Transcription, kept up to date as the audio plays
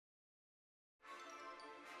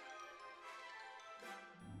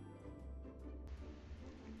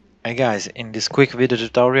Hey guys, in this quick video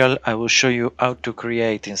tutorial I will show you how to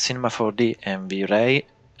create in Cinema4d and Vray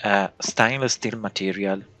a stainless steel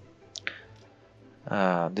material.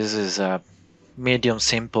 This is a medium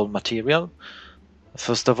simple material.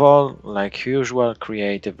 First of all, like usual,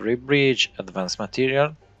 create a Vray bridge advanced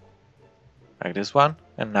material like this one,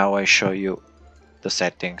 and now I show you the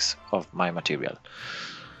settings of my material.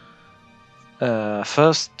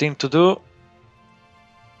 First thing to do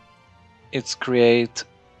is create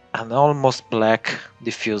an almost black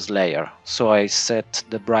diffuse layer. So I set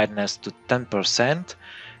the brightness to 10%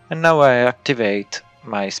 and now I activate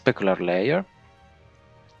my specular layer.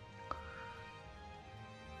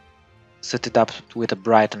 Set it up with a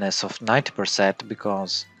brightness of 90%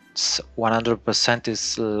 because 100%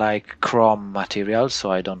 is like chrome material,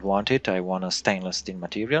 so I don't want it. I want a stainless steel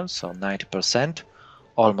material, so 90%,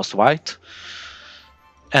 almost white.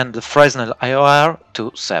 And the Fresnel IOR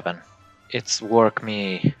to 7. It's work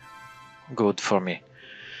me good for me.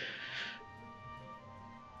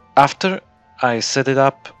 After I set it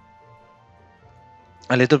up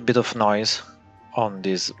a little bit of noise on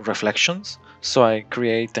these reflections, so I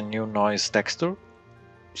create a new noise texture.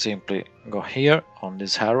 Simply go here on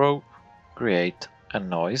this arrow, create a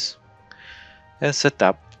noise and set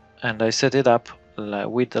up, and I set it up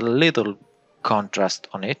with a little contrast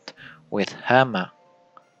on it with HAMA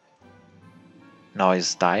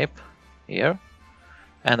noise type here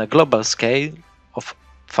and a global scale of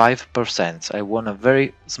 5%. I want a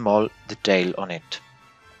very small detail on it.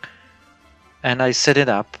 And I set it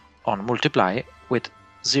up on multiply with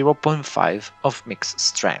 0.5 of mix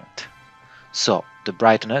strength. So the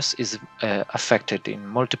brightness is affected in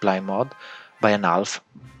multiply mode by an half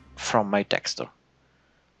from my texture.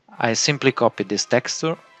 I simply copy this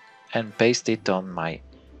texture and paste it on my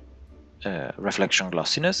reflection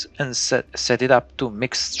glossiness and set it up to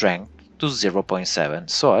mix strength to 0.7.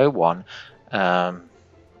 So I want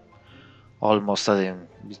almost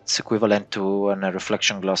it's equivalent to a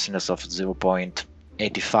reflection glossiness of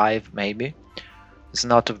 0.85 maybe. It's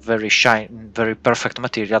not a very very perfect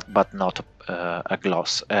material, but not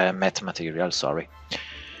a matte material, sorry.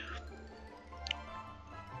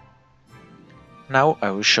 Now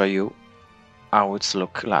I will show you how it's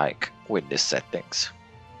look like with these settings.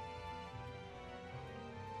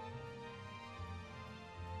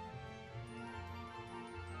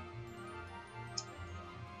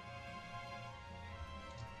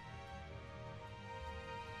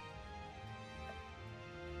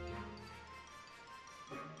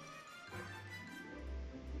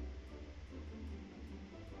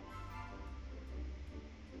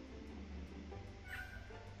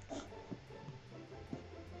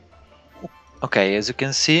 Okay, as you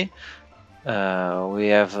can see, we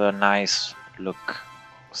have a nice look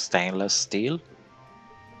stainless steel.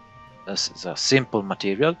 This is a simple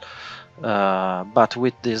material, but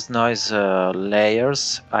with these noise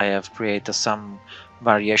layers I have created some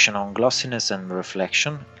variation on glossiness and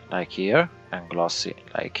reflection, like here, and glossy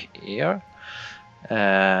like here,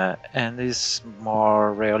 and is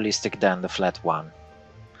more realistic than the flat one.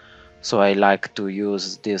 So I like to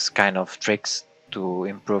use this kind of tricks to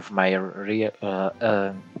improve my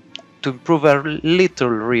to improve a little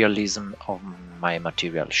realism of my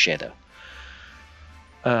material shader.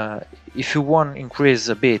 If you want to increase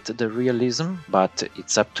a bit the realism, but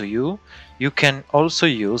it's up to you, you can also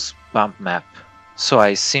use bump map. So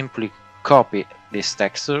I simply copy this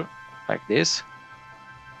texture like this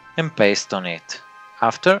and paste on it.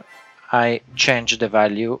 After I change the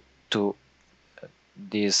value to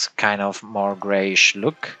this kind of more grayish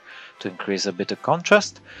look to increase a bit of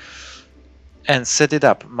contrast and set it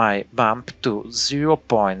up my bump to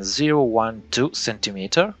 0.012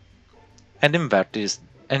 centimeter and invert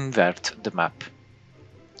the map.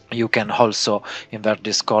 You can also invert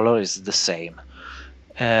this color, is the same.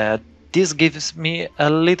 This gives me a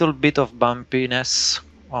little bit of bumpiness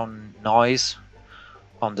on noise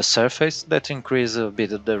on the surface that increases a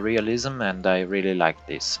bit of the realism, and I really like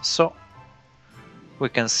this. So we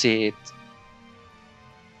can see it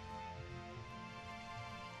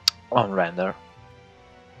on render.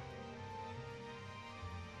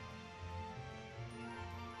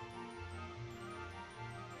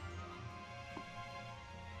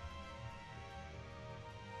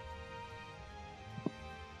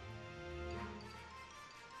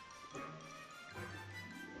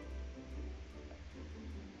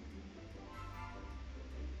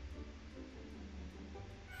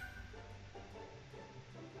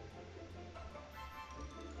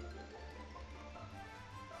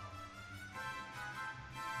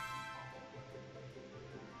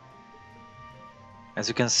 As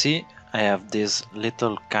you can see, I have this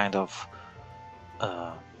little kind of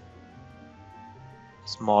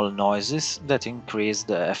small noises that increase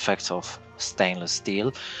the effects of stainless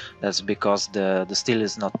steel. That's because the steel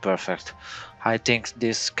is not perfect. I think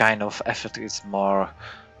this kind of effect is more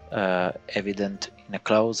evident in a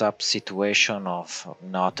close-up situation of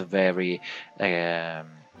not very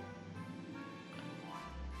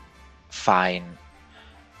fine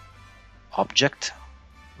object,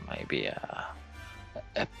 maybe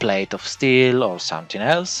a plate of steel or something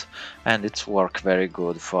else, and it's work very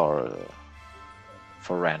good for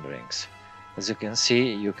renderings. As you can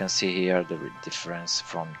see here the difference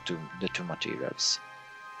from the two materials.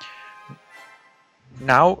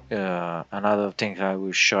 Now another thing I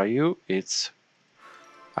will show you is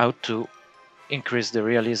how to increase the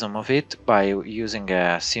realism of it by using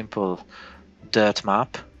a simple dirt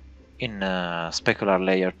map in specular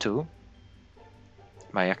layer 2.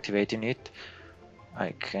 By activating it,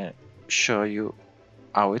 I can show you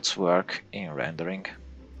how it's work in rendering.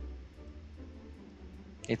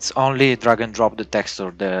 It's only drag and drop the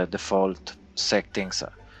texture, the default settings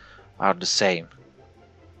are the same.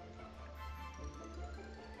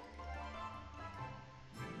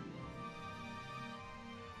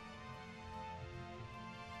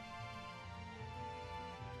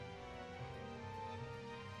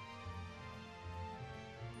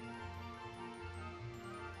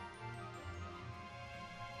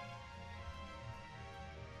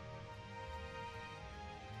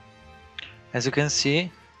 As you can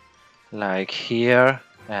see, like here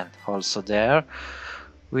and also there,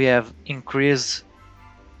 we have increased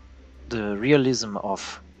the realism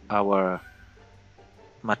of our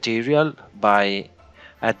material by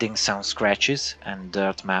adding some scratches and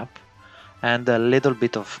dirt map and a little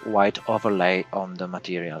bit of white overlay on the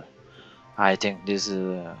material. I think this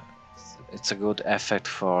it's a good effect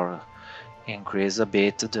for increase a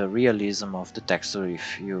bit the realism of the texture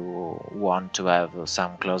if you want to have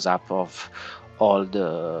some close-up of all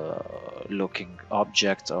the looking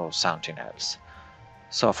objects or something else.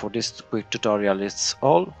 So for this quick tutorial it's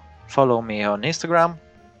all. Follow me on Instagram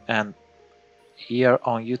and here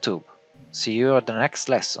on YouTube. See you at the next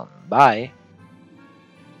lesson. Bye!